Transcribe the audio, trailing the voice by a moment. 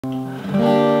Erin,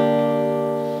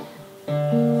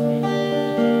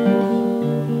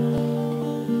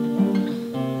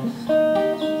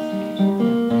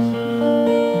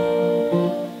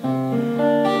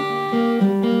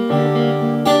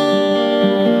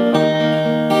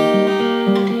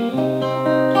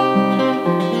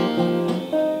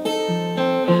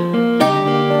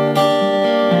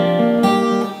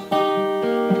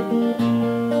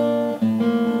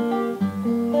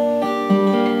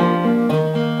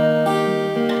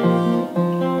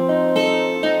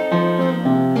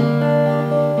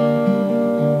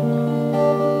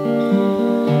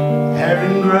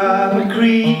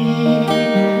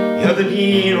 you're the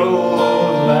dear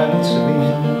old land to me,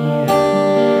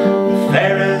 the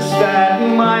fairest that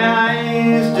my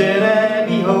eyes did ever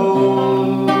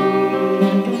behold.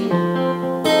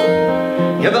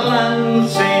 You're the land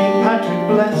St. Patrick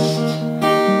blessed,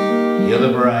 you're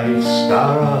the bright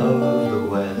star of the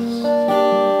west,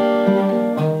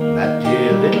 that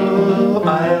dear little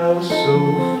isle so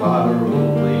far away.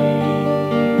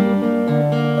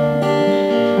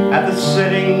 At the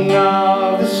setting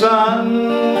of the sun,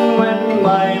 when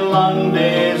my long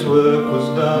day's work was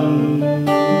done,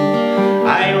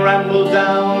 I rambled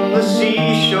down the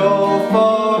seashore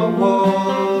for a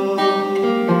walk.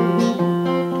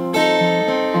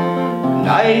 And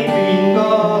I, being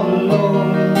all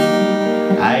alone,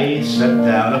 I sat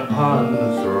down upon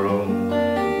the throne,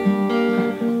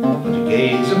 but to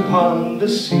gaze upon the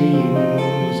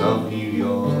scenes of New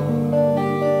York.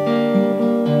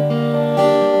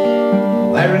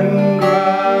 Erin,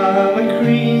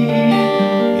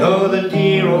 you're the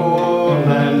dear old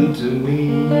land to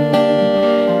me,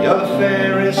 you're the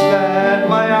fairest that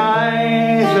my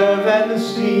eyes have ever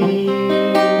seen.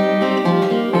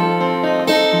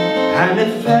 And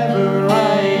if ever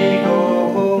I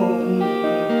go home,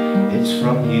 it's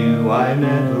from you I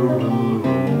never will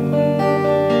roam.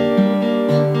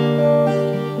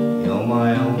 You're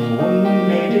my own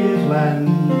native land,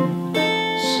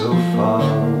 so far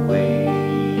away.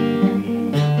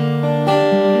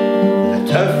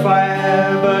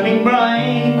 Fire burning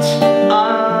bright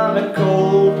on a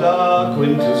cold dark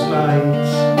winter's night,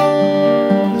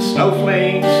 the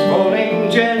snowflakes falling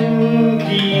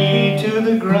gently to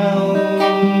the ground,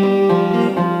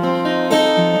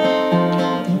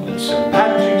 and St.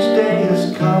 Patrick's Day has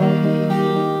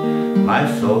come, my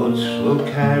thoughts will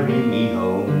carry me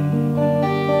home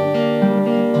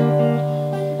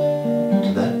to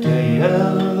that day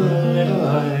of the little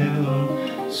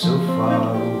isle so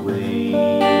far away.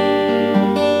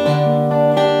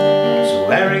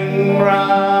 Erin,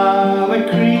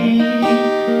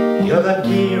 you're that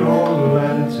dear old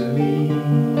land to me,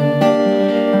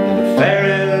 you're the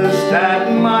fairest that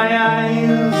my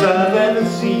eyes have ever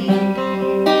seen.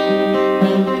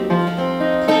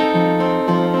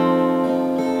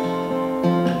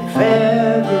 And if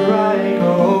ever I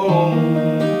go home,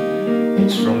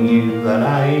 it's from you that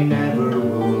I never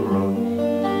will roam.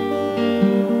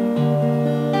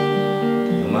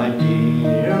 You're my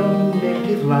dear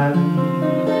native land,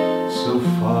 so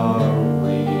far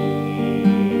away.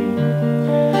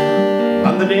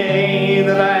 On the day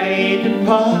that I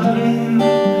departed,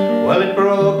 well, it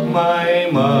broke my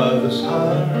mother's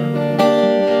heart.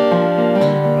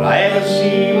 Will I ever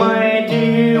see my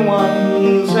dear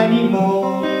ones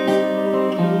anymore?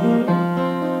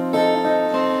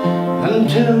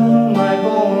 Until my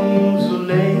bones are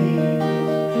laid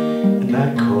in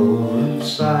that cold,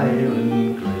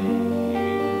 silent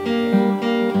grave,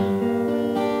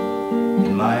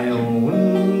 in my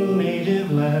own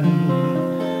native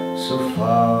land, so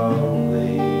far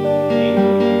away.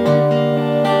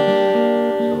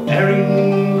 So Erin,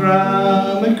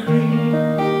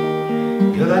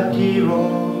 you're that dear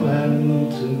old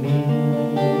land to me,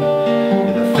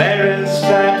 you're the fairest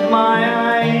that my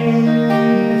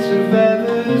eyes have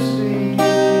ever seen.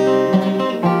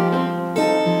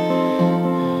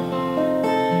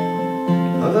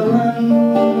 You're the land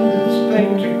that's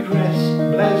Patrick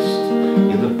blessed,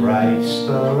 you're the bright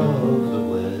star